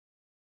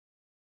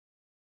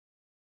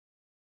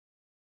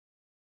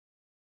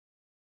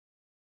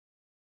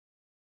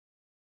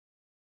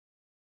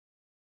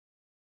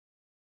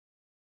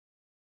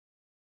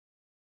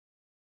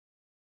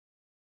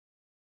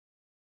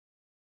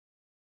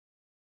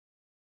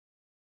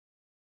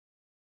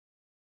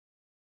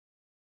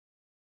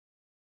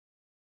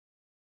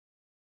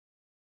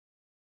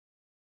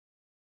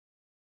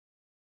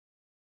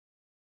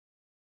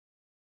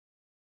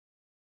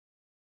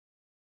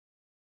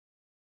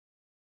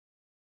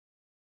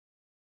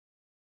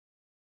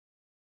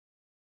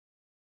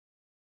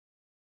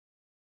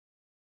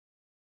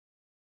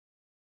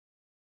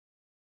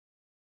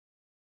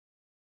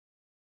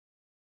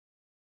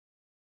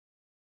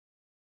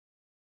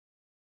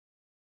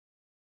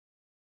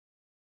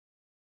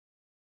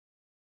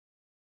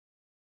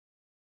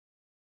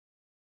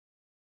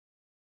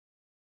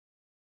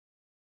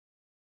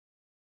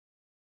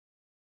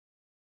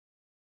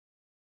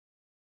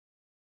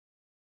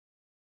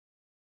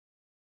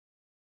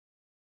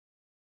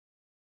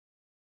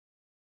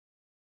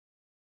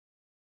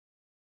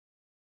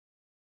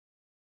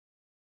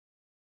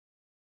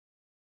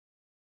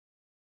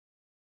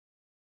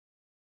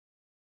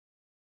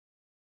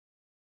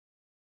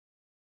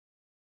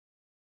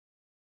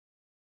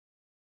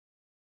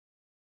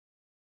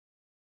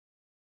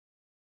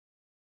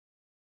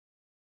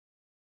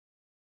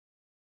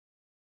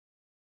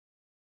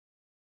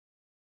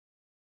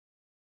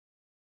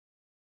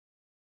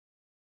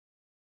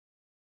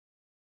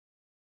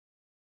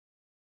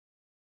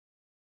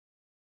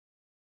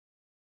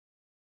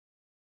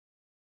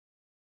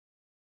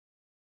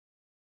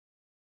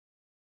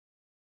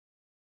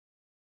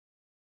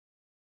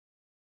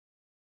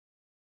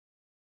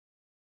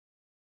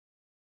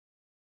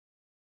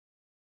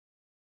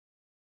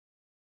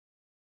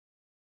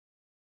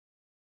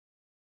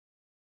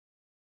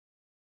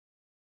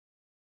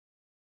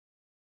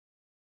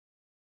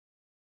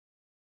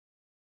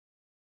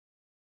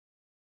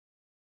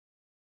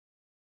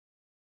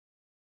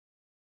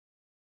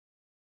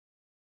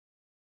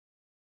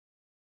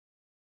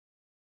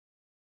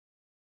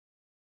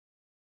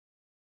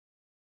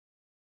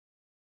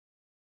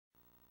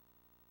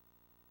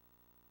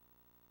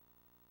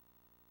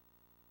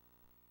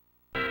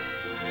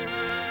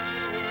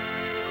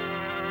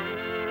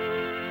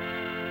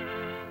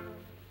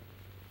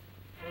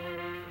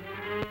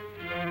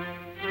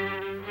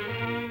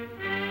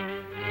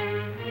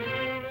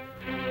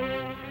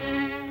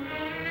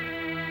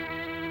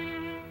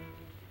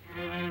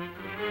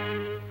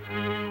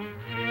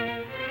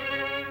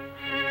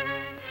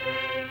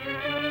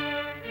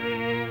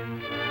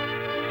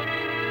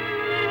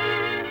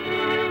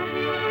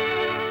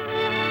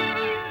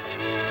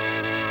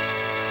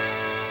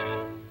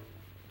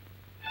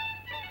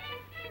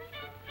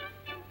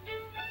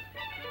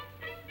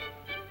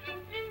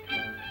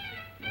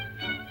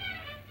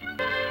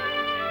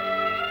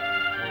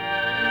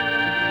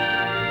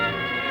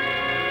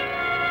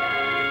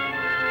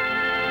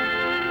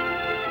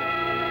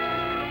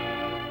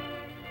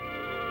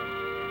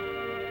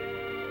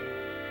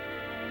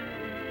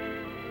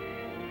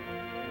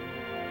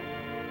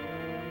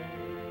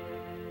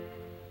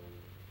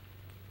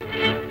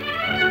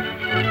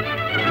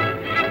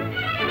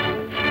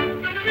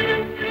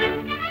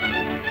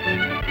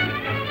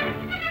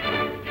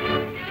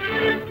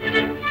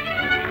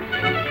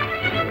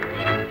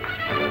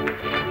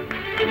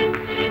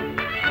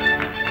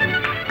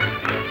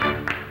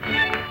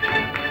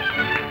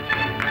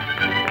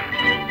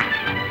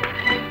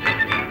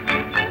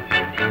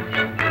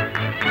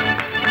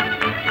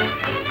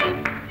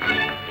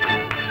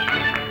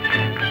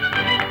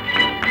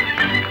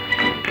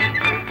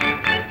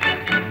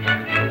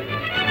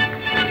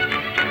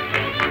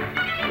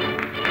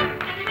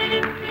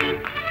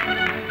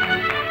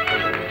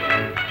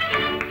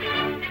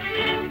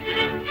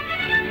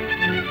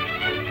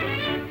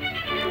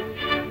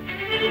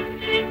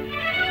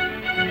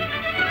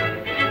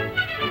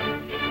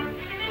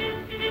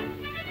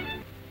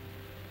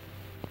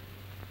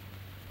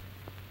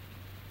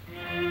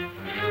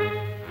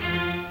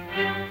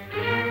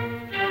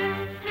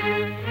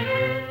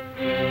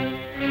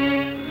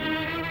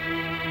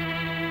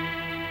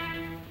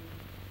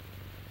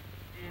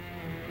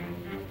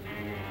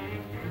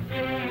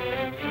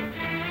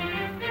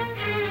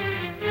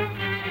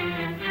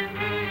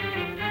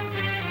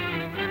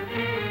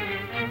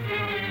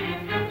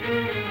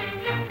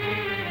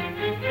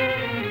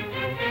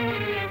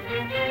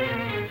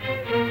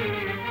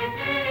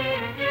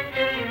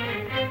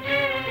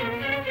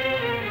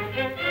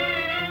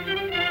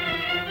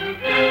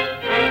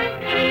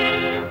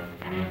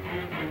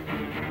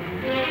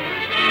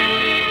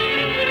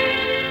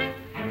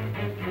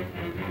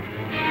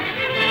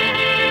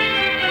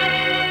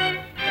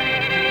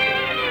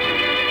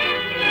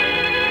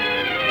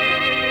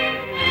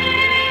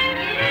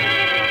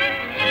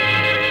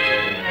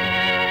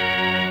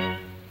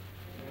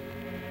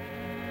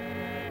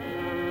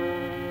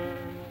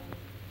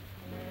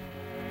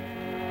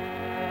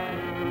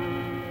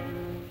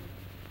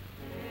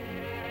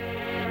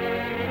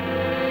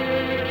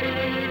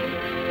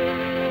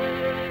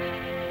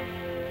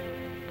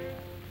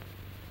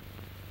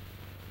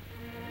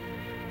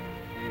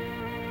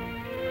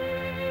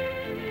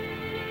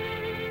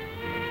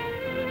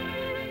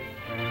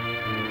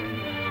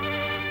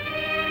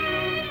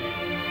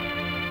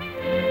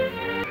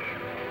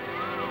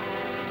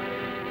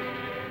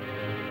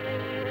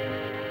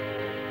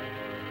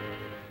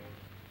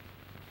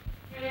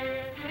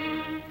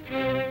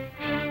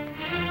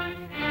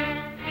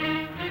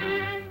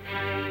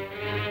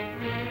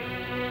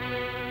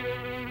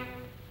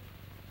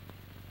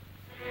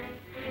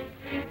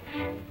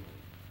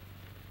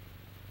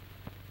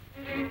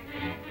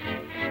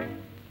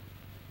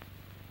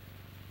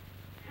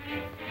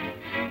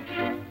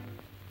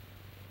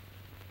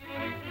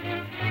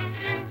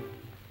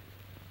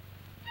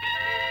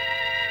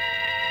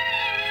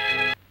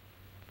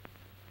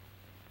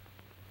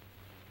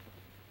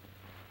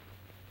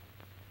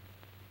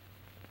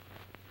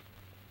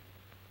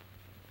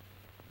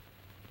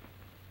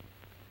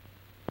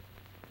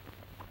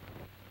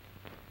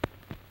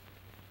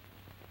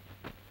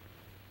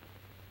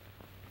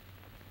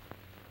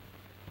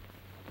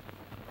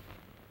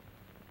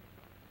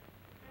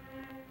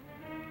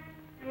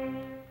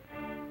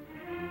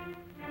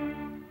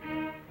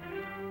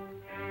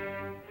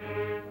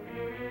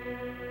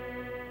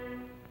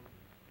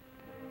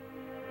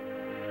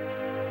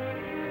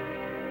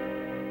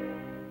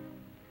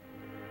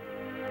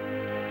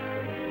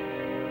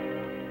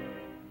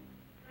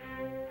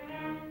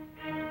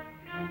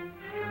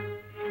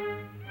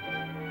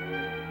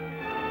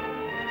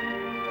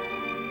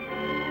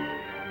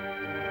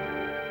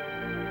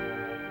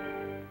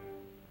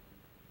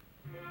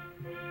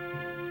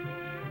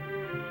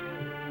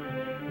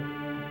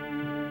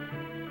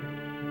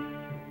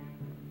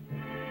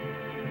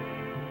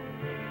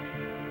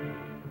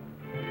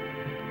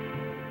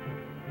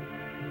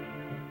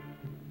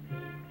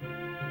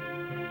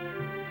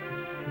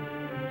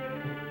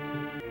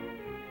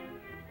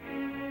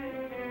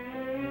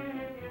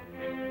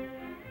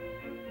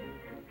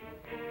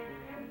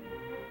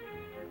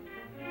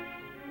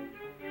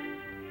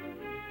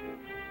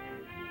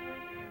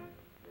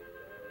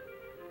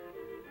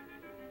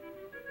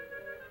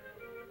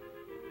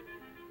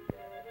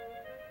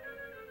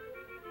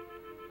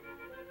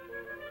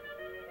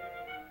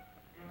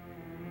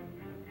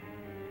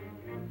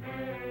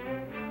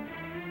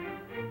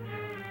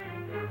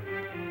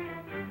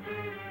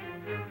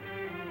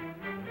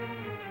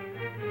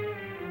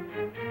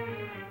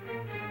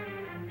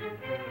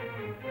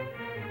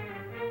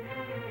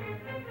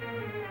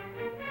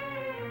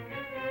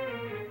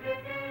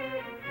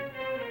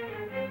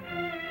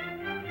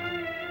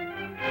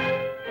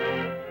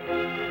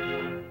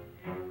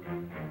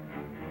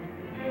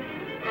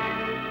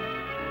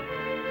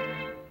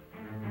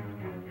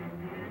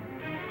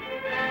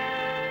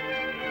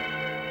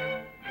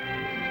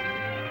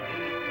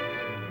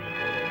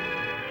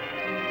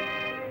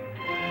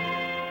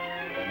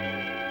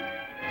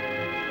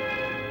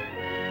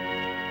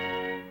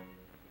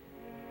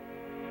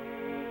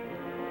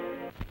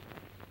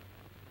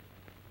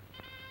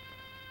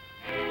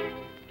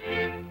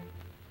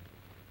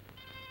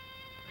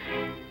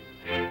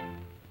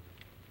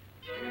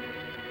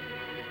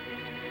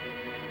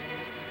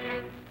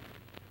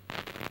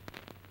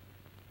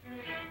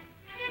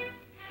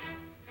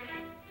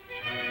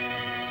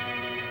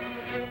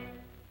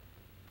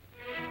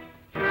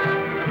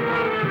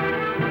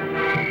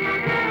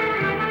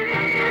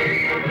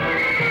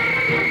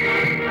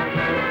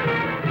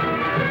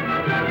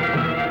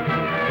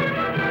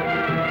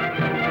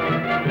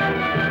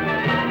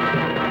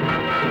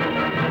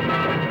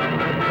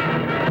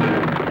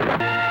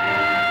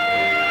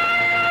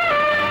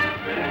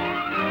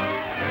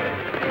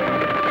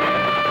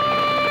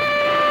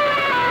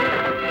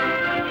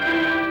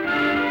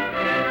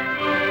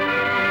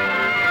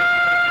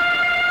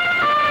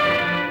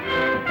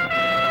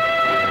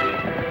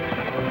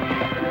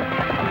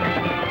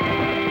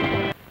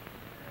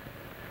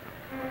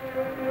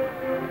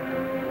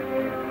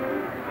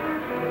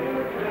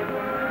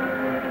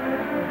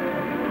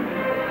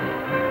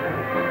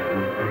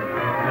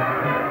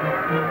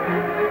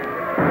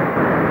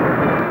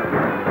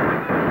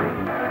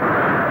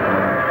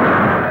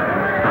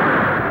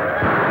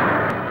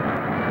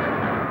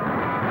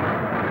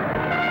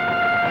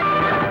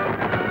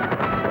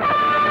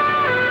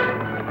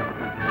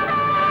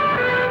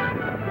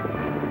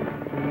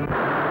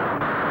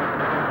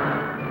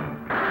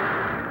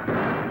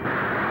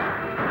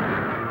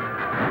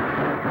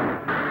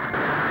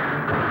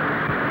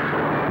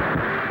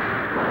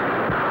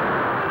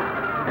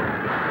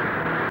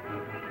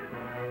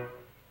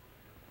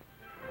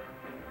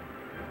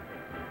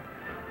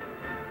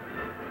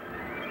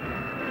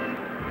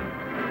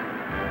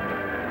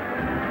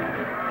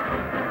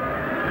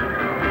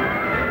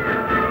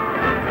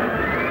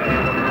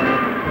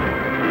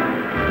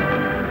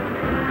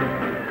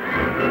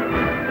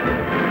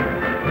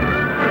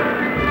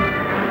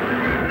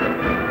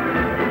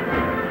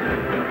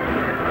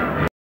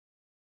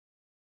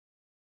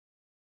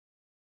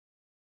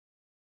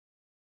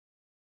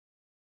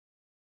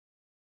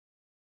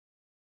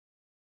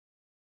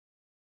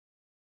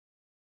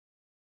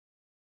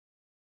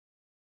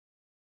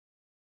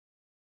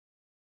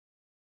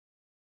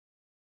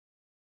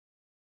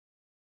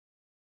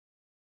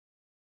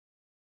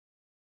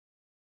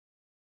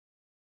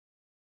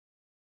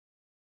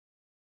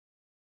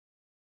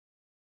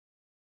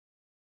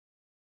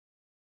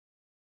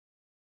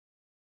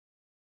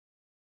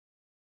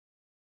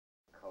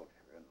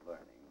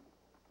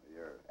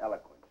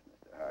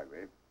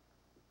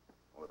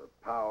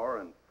power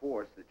and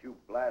force that you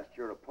blast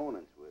your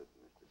opponents with,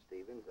 Mr.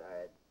 Stevens,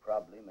 I'd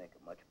probably make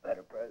a much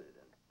better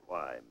president.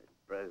 Why,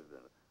 Mr.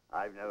 President,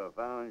 I've never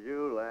found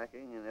you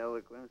lacking in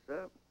eloquence,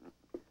 sir.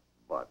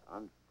 But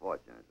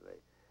unfortunately,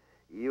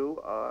 you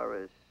are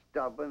as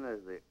stubborn as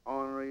the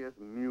orneriest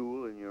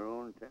mule in your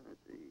own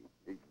Tennessee.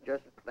 He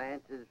just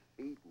plants his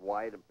feet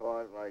wide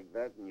apart like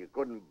that, and you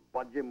couldn't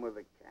budge him with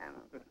a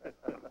cannon.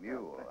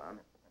 Mule, huh?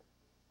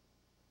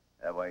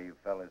 That why you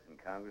fellas in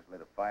Congress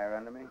lit a fire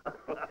under me?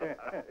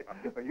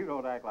 Well, you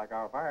don't act like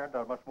our fire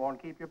does much more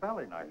than keep your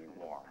belly nice and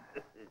warm.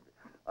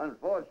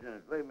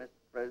 Unfortunately, Mr.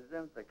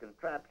 President, the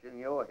contraption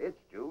you're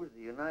hitched to is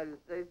the United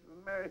States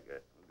of America.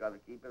 We've got to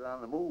keep it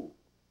on the move.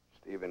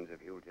 Stevens,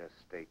 if you'll just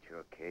state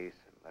your case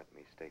and let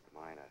me state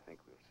mine, I think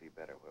we'll see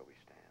better where we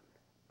stand.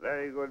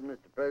 Very good,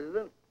 Mr.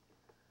 President.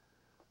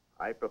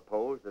 I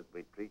propose that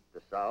we treat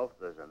the South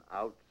as an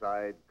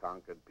outside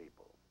conquered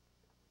people.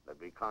 That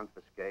we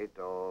confiscate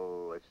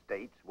all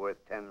estates worth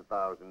 $10,000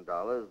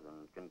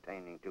 and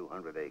containing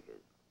 200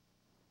 acres.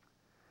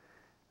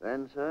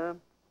 Then, sir,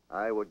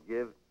 I would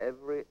give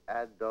every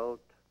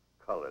adult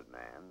colored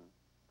man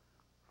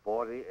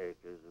 40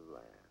 acres of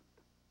land.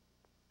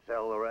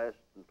 Sell the rest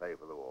and pay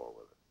for the war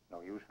with it.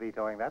 No use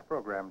vetoing that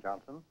program,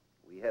 Johnson.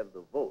 We have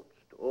the votes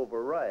to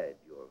override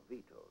your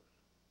vetoes.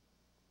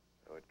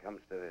 So it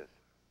comes to this.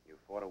 You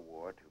fought a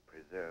war to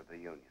preserve the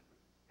Union.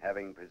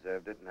 Having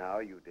preserved it now,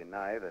 you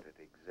deny that it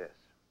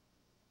exists.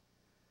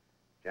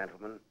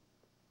 Gentlemen,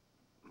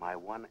 my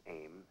one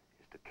aim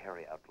is to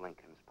carry out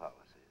Lincoln's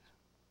policies.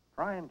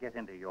 Try and get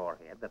into your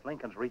head that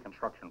Lincoln's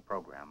Reconstruction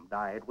program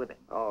died with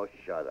him. Oh,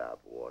 shut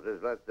up,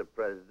 Waters. Let the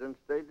president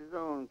state his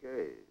own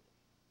case.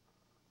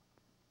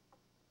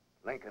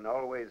 Lincoln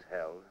always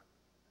held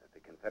that the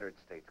Confederate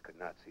States could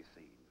not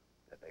secede,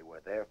 that they were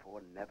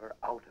therefore never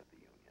out of the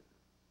Union.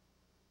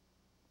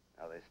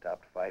 Now they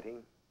stopped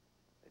fighting.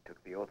 They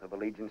took the oath of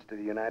allegiance to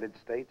the United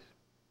States.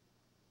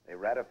 They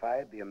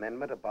ratified the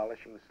amendment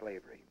abolishing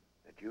slavery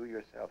that you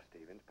yourself,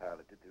 Stevens,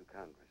 piloted through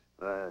Congress.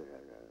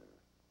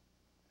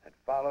 That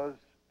follows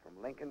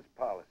from Lincoln's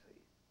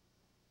policy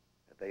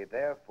that they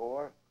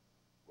therefore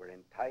were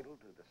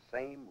entitled to the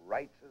same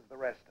rights as the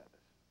rest of us.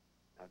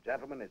 Now,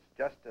 gentlemen, it's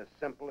just as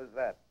simple as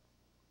that.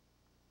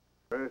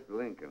 First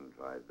Lincoln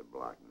tried to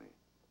block me.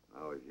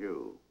 Now it's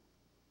you.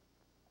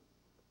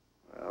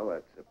 Well,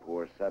 that's a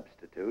poor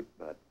substitute,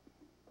 but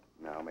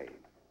now me.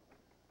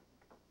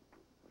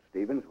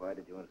 Stevens, why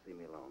did you want to see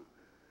me alone?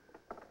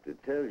 To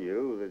tell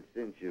you that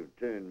since you've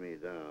turned me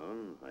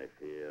down, I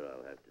fear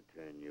I'll have to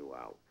turn you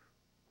out.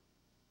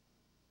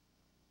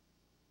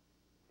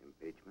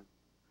 Impeachment?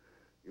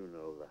 You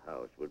know the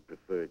House would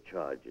prefer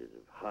charges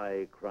of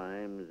high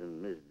crimes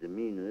and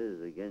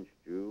misdemeanors against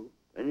you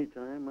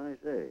anytime I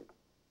say.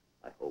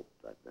 I hope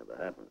that never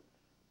happens.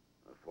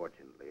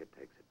 Unfortunately, it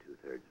takes a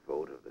two-thirds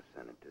vote of the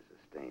Senate to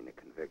sustain a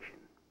conviction.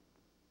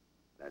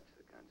 That's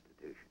the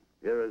Constitution.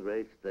 You're a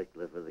great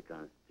stickler for the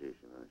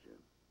Constitution, aren't you?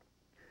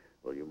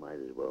 Well, you might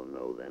as well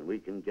know then. We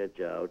can get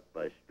you out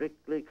by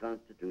strictly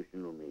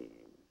constitutional means.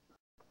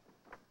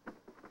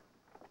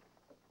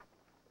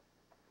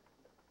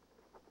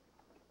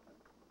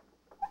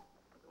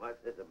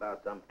 What's this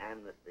about some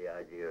amnesty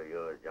idea of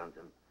yours,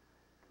 Johnson?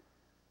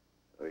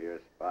 So your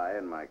spy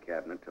in my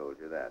cabinet told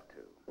you that,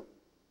 too.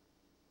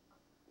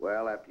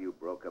 Well, after you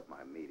broke up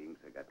my meetings,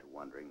 I got to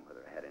wondering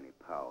whether I had any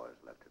powers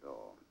left at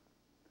all.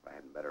 If I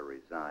hadn't better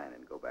resign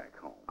and go back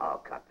home. Oh,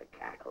 cut the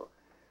cackle.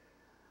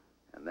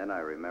 And then I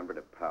remembered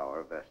a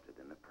power vested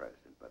in the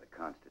president by the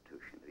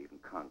Constitution that even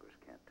Congress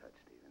can't touch,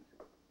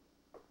 Stevens.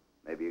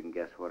 Maybe you can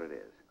guess what it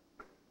is.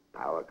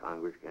 Power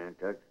Congress can't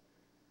touch?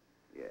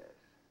 Yes.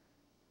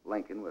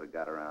 Lincoln would have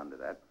got around to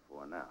that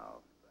before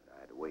now, but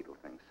I had to wait till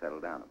things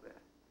settled down a bit.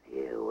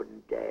 You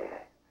wouldn't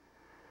dare.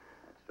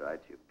 That's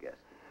right, you've guessed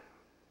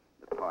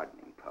it. The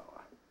pardoning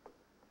power.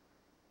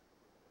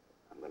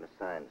 I'm going to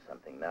sign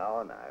something now,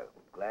 and I'm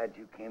glad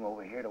you came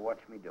over here to watch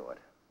me do it.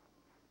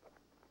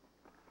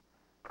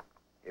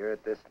 Here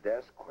at this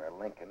desk where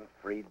Lincoln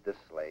freed the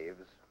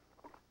slaves,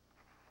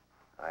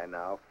 I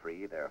now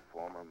free their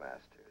former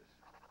masters.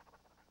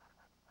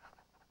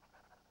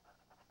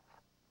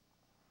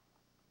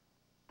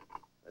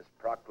 This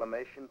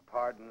proclamation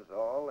pardons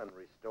all and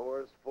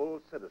restores full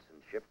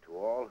citizenship to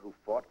all who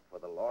fought for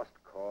the lost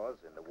cause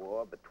in the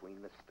war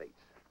between the states.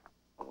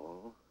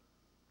 All?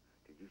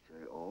 Did you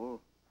say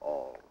all?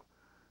 All.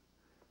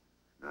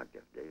 Not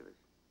Jeff Davis.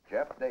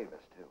 Jeff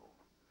Davis,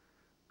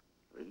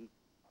 too. Lee?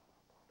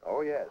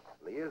 Oh, yes,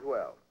 Lee as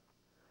well.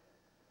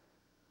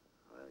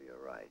 Well,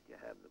 you're right. You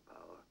have the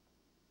power.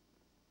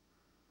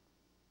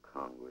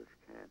 Congress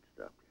can't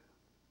stop you.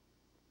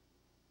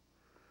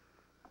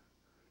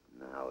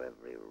 Now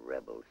every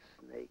rebel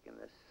snake in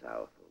the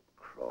South will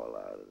crawl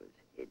out of its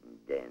hidden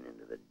den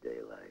into the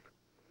daylight.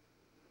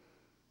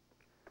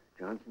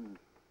 Johnson,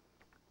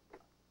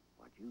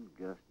 what you've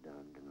just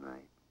done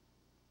tonight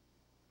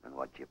and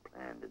what you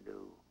plan to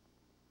do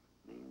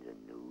means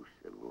a new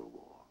civil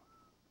war.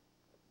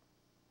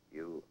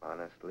 You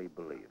honestly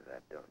believe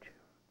that, don't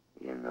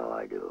you? You know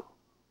I do.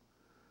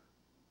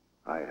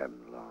 I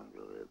haven't long to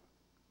live.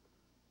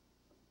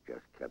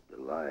 just kept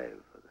alive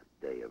for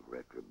the day of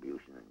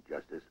retribution and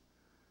justice,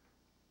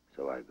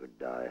 so I could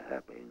die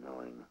happy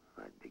knowing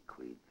I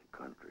bequeathed the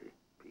country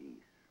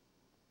peace.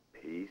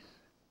 Peace?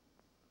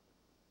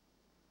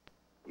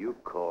 You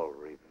call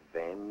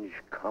revenge,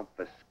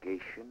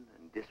 confiscation,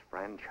 and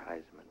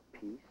disfranchisement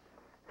peace?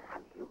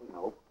 Have you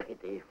no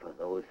pity for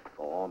those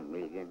 4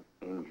 million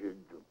injured,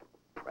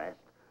 oppressed,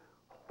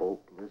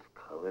 hopeless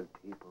colored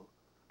people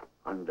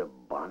under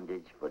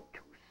bondage for 2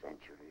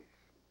 centuries?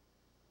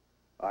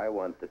 I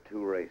want the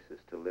 2 races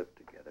to live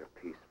together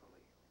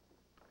peacefully,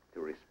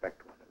 to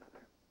respect one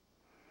another.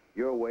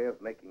 Your way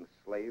of making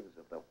slaves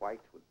of the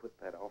whites would put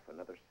that off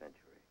another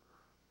century.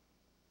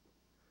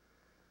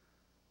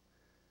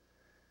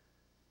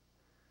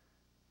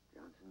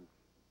 Johnson,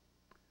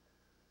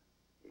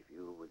 if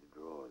you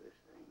withdraw this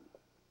thing,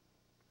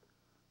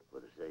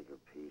 for the sake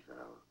of peace,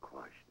 I'll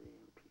quash the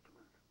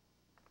impeachment.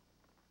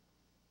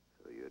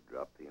 So you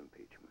drop the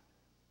impeachment?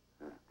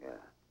 Huh?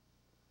 Yeah.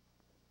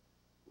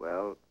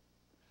 Well,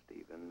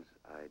 Stevens,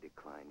 I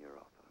decline your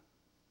offer.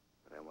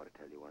 But I want to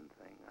tell you one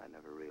thing. I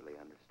never really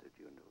understood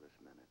you until this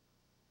minute.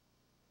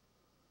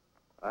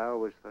 I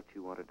always thought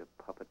you wanted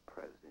a puppet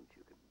president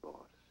you could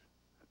boss.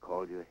 I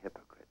called you a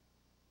hypocrite.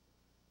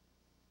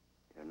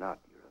 You're not.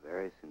 You're a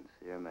very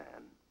sincere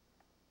man.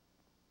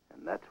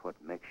 And that's what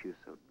makes you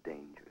so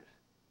dangerous.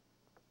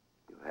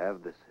 You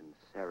have the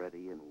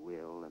sincerity and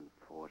will and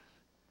force.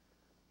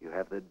 You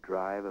have the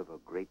drive of a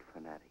great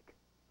fanatic.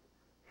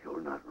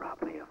 You'll not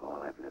rob me of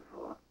all I've lived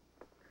for.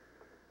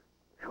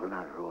 You'll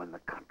not ruin the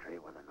country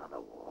with another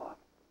war.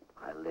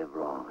 I live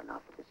long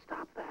enough to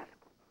stop that.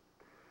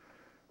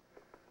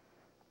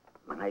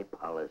 My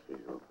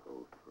policies will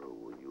go through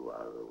with you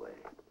out of the way.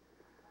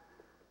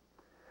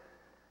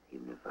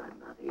 Even if I'm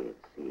not here to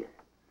see it.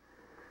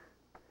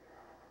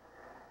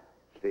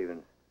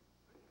 Stevens,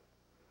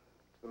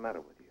 what's the matter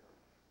with you?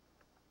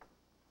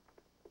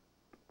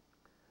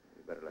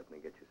 You better let me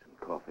get you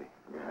some coffee.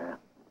 Yeah?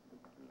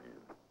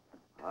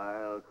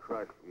 I'll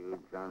crush you,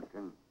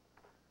 Johnson.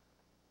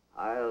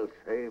 I'll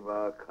save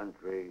our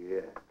country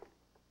yet.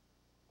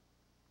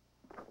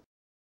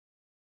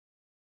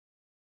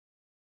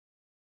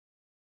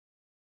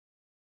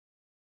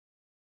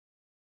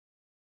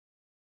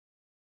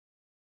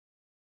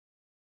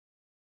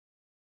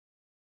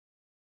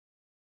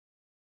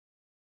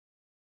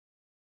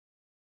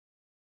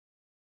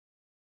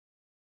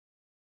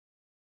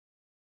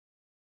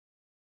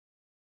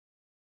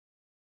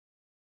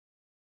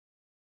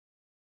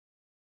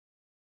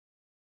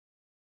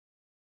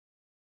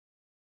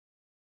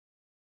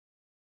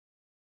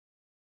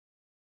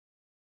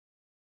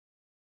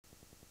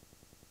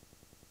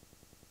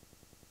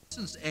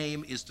 Johnson's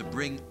aim is to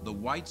bring the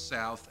white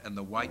South and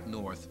the white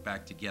North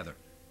back together.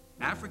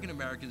 African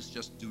Americans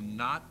just do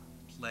not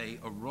play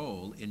a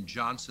role in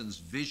Johnson's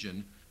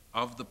vision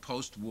of the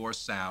post-war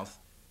South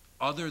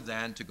other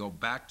than to go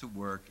back to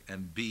work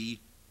and be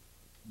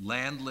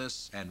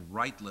landless and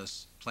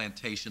rightless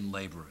plantation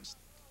laborers.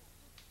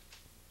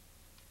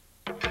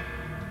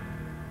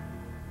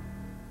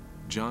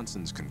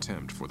 Johnson's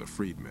contempt for the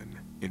freedmen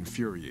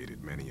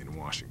infuriated many in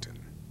Washington,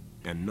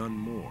 and none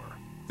more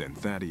than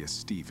Thaddeus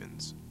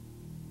Stevens.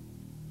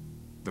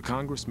 The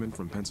congressman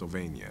from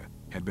Pennsylvania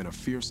had been a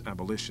fierce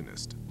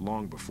abolitionist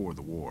long before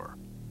the war.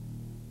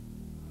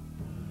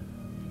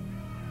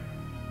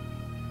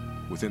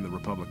 Within the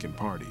Republican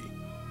Party,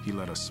 he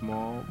led a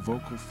small,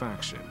 vocal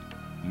faction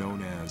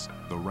known as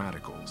the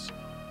Radicals.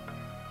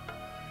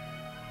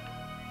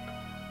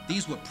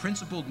 These were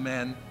principled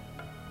men.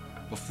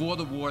 Before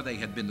the war, they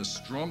had been the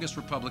strongest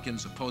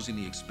Republicans opposing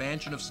the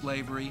expansion of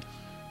slavery.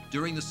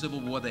 During the Civil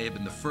War, they had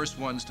been the first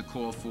ones to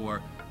call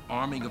for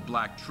arming of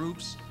black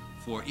troops,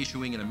 for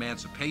issuing an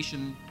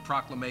emancipation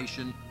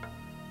proclamation.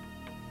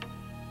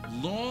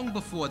 Long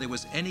before there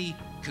was any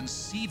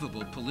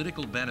conceivable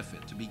political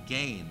benefit to be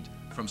gained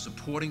from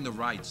supporting the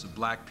rights of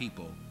black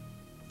people,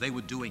 they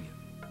were doing it.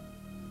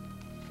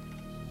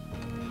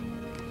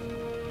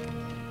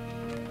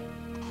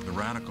 The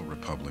radical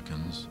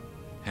Republicans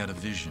had a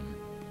vision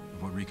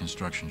of what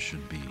Reconstruction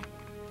should be.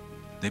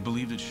 They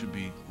believed it should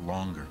be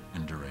longer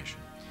in duration.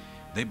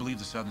 They believed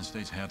the Southern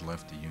states had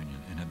left the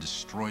Union and had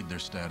destroyed their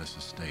status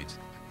as states.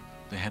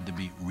 They had to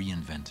be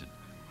reinvented.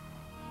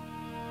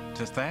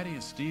 To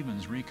Thaddeus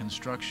Stevens,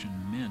 Reconstruction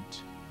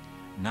meant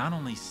not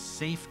only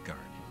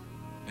safeguarding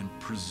and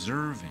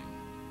preserving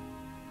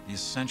the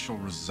essential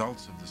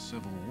results of the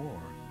Civil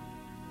War,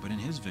 but in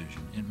his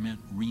vision, it meant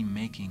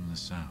remaking the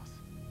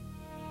South.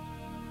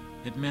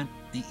 It meant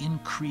the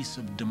increase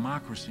of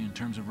democracy in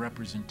terms of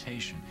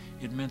representation.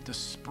 It meant the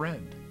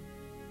spread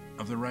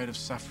of the right of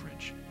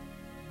suffrage.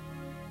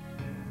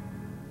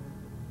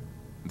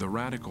 The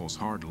Radicals'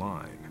 hard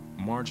line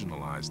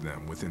marginalized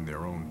them within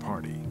their own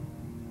party.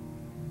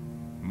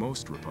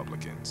 Most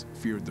Republicans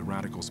feared the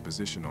Radicals'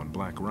 position on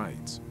black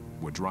rights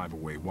would drive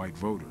away white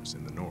voters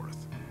in the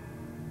North.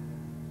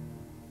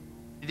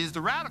 It is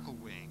the radical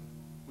wing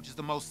which is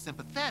the most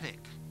sympathetic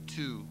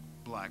to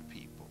black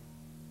people.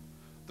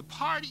 The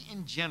party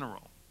in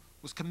general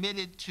was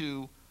committed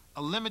to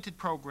a limited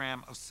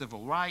program of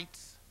civil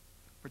rights,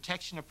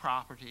 protection of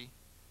property,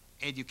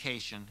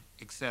 education,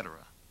 etc.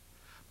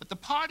 But the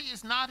party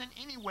is not in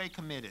any way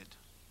committed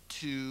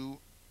to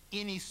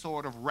any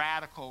sort of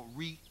radical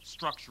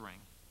restructuring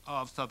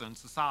of Southern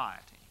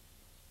society.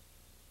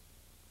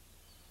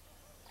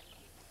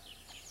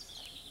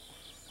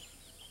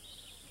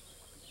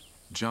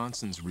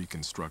 Johnson's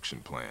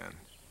Reconstruction plan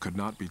could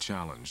not be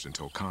challenged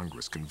until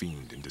Congress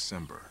convened in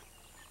December.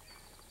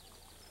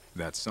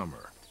 That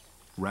summer,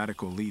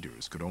 radical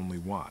leaders could only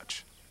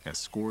watch as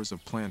scores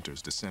of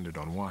planters descended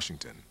on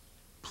Washington,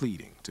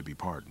 pleading to be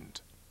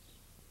pardoned.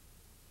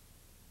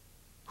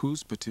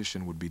 Whose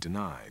petition would be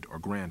denied or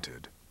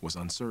granted was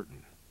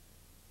uncertain.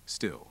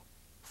 Still,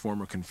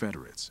 former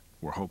Confederates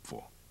were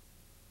hopeful.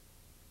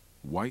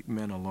 White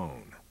men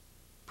alone,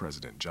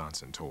 President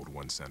Johnson told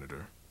one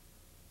senator,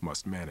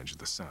 must manage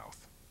the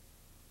South.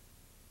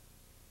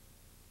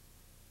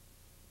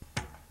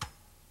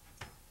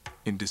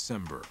 In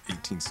December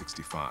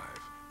 1865,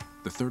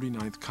 the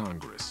 39th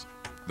Congress,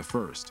 the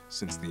first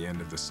since the end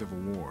of the Civil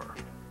War,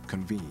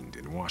 convened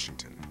in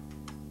Washington.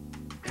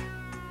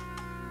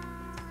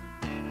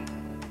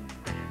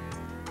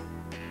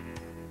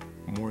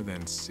 More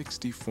than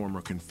 60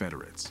 former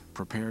Confederates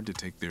prepared to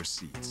take their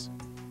seats,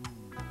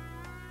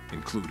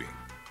 including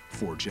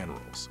 4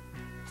 generals,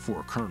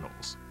 4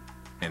 colonels,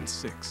 and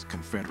 6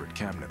 Confederate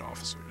cabinet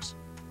officers.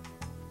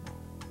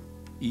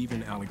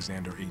 Even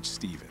Alexander H.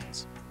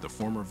 Stevens, the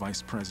former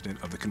vice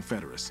president of the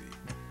Confederacy,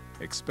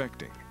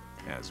 expecting,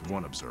 as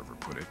one observer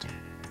put it,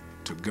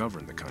 to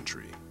govern the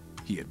country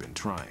he had been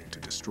trying to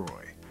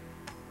destroy.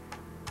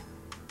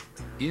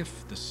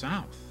 If the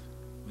South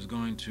was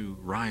going to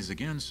rise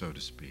again, so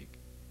to speak,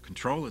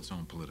 control its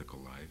own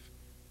political life,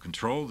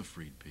 control the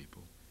freed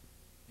people,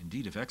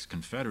 indeed, if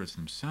ex-Confederates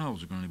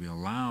themselves are going to be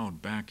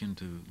allowed back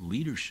into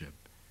leadership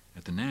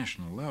at the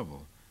national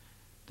level,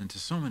 then to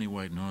so many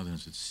white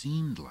Northerners it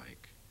seemed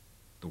like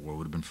the war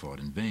would have been fought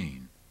in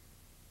vain.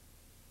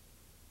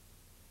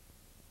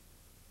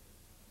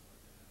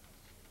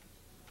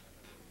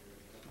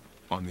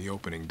 On the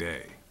opening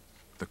day,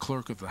 the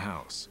clerk of the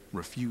House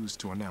refused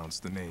to announce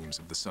the names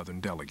of the Southern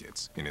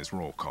delegates in his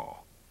roll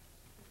call.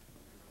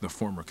 The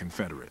former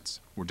Confederates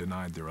were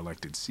denied their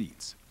elected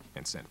seats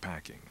and sent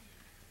packing.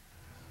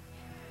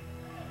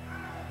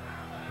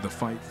 The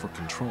fight for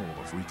control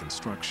of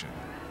Reconstruction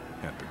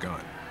had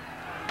begun.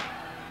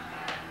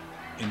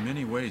 In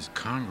many ways,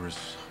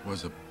 Congress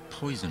was a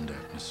poisoned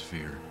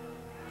atmosphere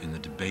in the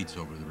debates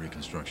over the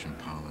Reconstruction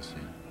policy.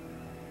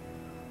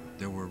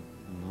 There were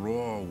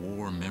raw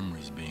war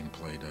memories being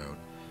played out.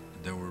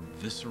 There were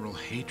visceral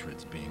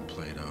hatreds being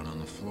played out on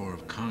the floor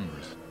of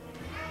Congress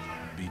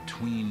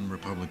between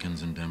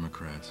Republicans and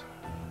Democrats.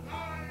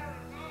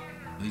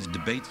 These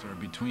debates are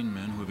between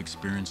men who have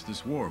experienced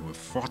this war, who have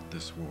fought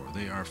this war.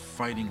 They are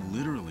fighting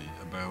literally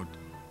about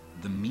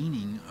the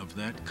meaning of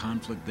that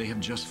conflict they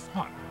have just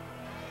fought.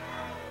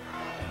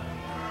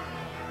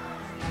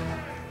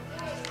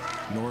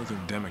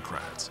 Northern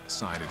Democrats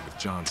sided with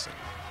Johnson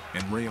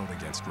and railed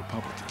against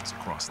Republicans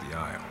across the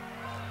aisle.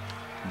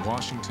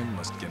 Washington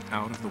must get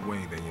out of the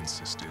way, they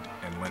insisted,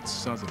 and let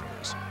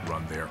Southerners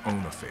run their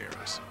own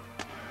affairs.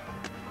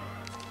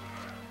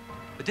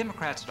 The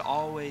Democrats had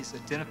always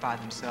identified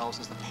themselves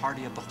as the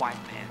party of the white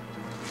man.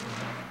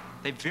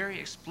 They very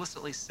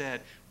explicitly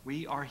said,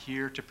 we are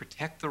here to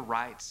protect the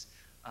rights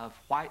of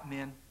white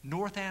men,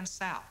 North and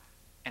South.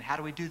 And how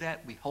do we do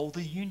that? We hold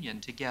the Union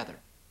together.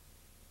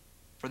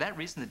 For that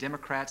reason, the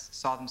Democrats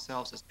saw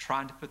themselves as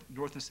trying to put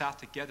North and South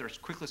together as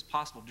quickly as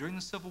possible during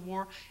the Civil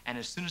War, and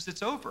as soon as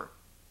it's over,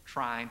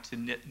 trying to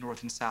knit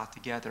North and South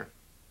together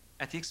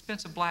at the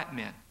expense of black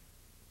men.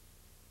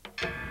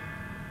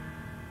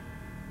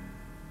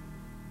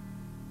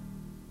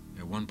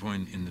 At one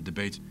point in the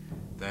debates,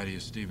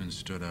 Thaddeus Stevens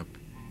stood up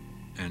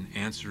and,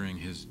 answering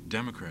his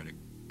Democratic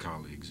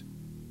colleagues,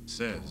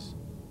 says,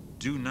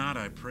 "Do not,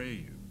 I pray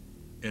you,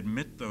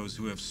 admit those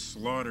who have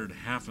slaughtered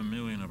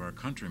 500,000 of our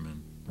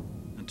countrymen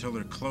until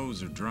their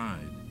clothes are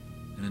dried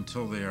and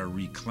until they are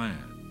reclad.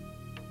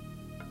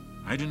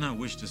 I do not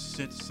wish to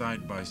sit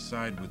side by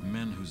side with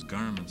men whose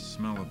garments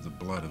smell of the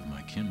blood of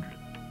my kindred."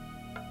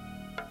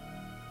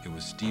 It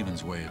was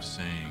Stevens' way of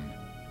saying,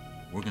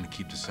 we're going to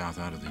keep the South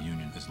out of the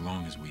Union as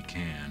long as we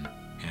can,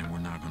 and we're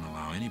not going to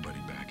allow anybody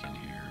back in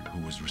here who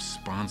was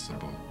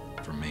responsible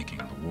for making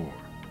the war.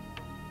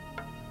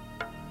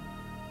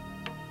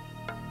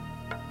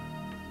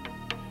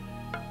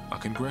 A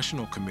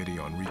congressional committee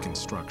on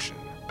Reconstruction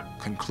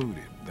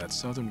concluded that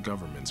Southern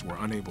governments were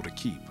unable to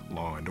keep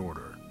law and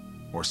order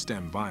or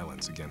stem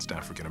violence against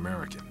African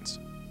Americans.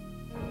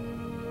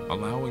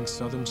 Allowing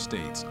Southern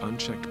states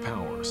unchecked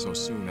power so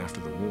soon after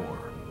the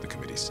war, the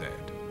committee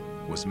said,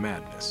 was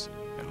madness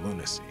and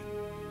lunacy.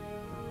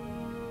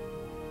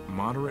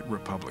 Moderate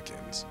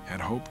Republicans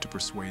had hoped to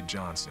persuade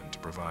Johnson to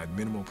provide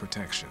minimal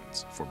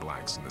protections for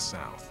blacks in the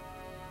South.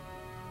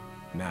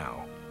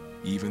 Now,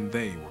 even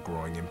they were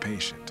growing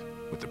impatient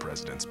with the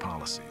president's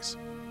policies.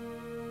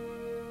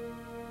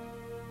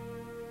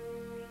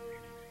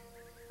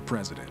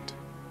 President,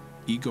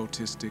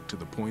 egotistic to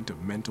the point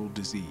of mental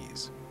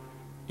disease,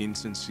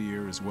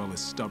 insincere as well as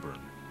stubborn,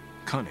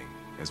 cunning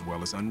as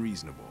well as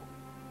unreasonable,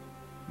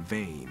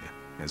 vain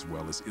as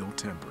well as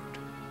ill-tempered.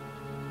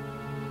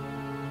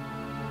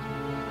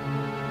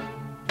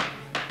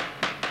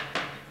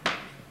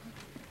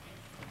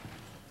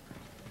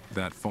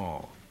 That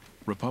fall,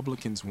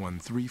 Republicans won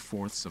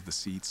 3/4 of the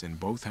seats in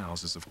both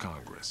houses of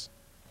Congress,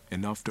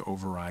 enough to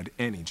override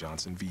any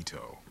Johnson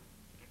veto.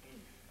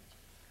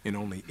 In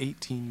only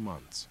 18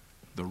 months,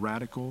 the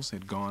radicals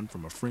had gone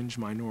from a fringe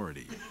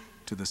minority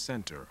to the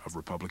center of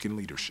Republican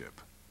leadership.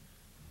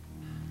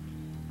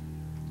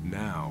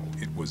 Now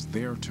it was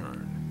their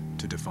turn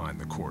to define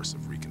the course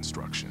of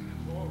Reconstruction.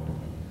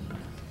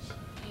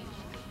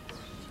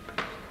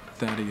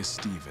 Thaddeus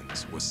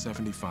Stevens was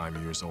 75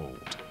 years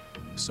old,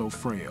 so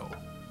frail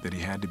that he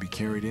had to be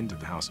carried into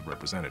the House of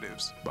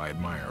Representatives by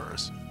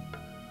admirers.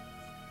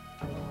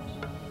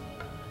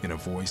 In a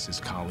voice his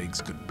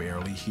colleagues could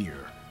barely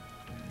hear,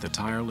 the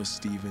tireless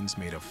Stevens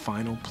made a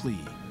final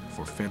plea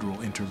for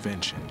federal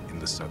intervention in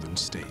the southern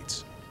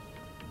states.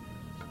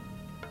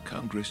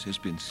 Congress has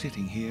been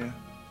sitting here,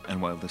 and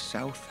while the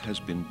South has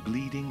been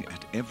bleeding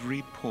at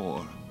every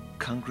pore,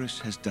 Congress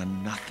has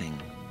done nothing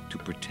to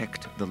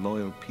protect the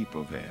loyal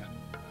people there,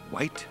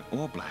 white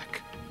or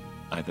black,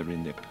 either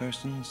in their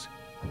persons,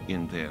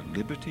 in their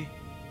liberty,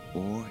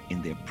 or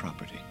in their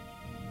property.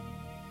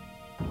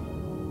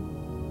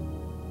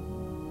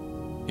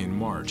 In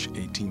March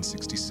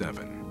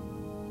 1867,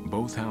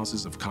 both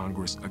houses of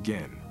Congress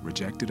again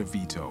rejected a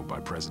veto by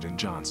President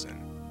Johnson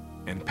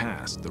and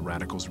passed the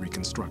Radicals'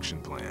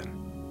 Reconstruction Plan.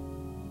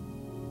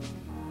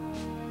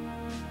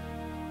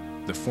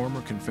 The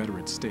former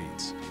Confederate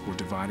states were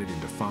divided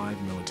into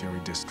 5 military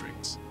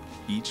districts,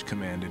 each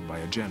commanded by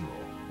a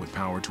general with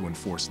power to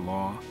enforce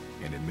law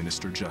and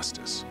administer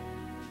justice.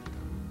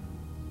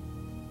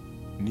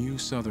 New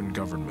Southern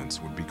governments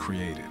would be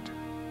created.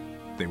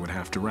 They would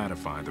have to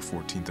ratify the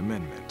 14th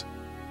Amendment.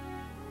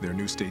 Their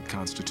new state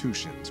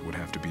constitutions would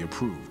have to be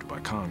approved by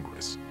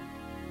Congress.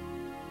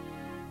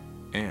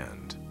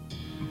 And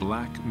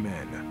black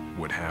men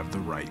would have the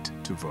right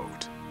to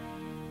vote.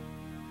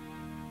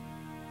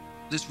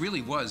 This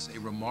really was a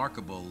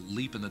remarkable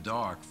leap in the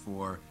dark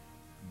for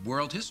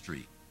world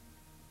history.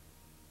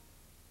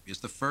 It's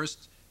the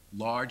first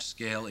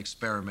large-scale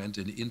experiment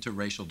in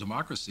interracial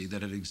democracy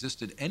that had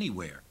existed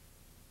anywhere.